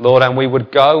 Lord, and we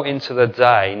would go into the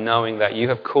day knowing that You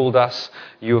have called us,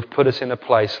 You have put us in a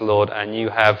place, Lord, and You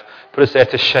have put us there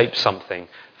to shape something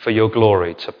for Your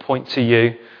glory, to point to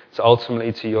You, to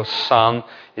ultimately to Your Son,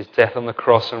 His death on the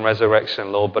cross and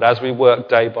resurrection, Lord. But as we work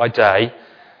day by day,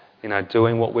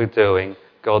 doing what we're doing,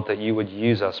 God, that You would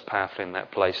use us powerfully in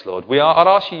that place, Lord. I'd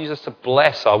ask You to use us to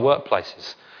bless our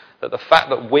workplaces, that the fact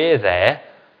that we're there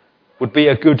would be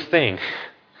a good thing,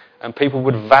 and people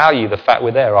would value the fact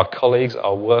we're there, our colleagues,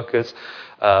 our workers,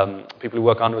 people who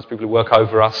work under us, people who work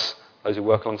over us, those who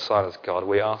work alongside us, God.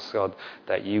 We ask, God,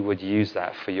 that You would use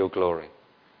that for Your glory.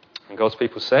 And God's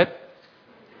people said,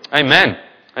 Amen.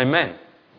 Amen.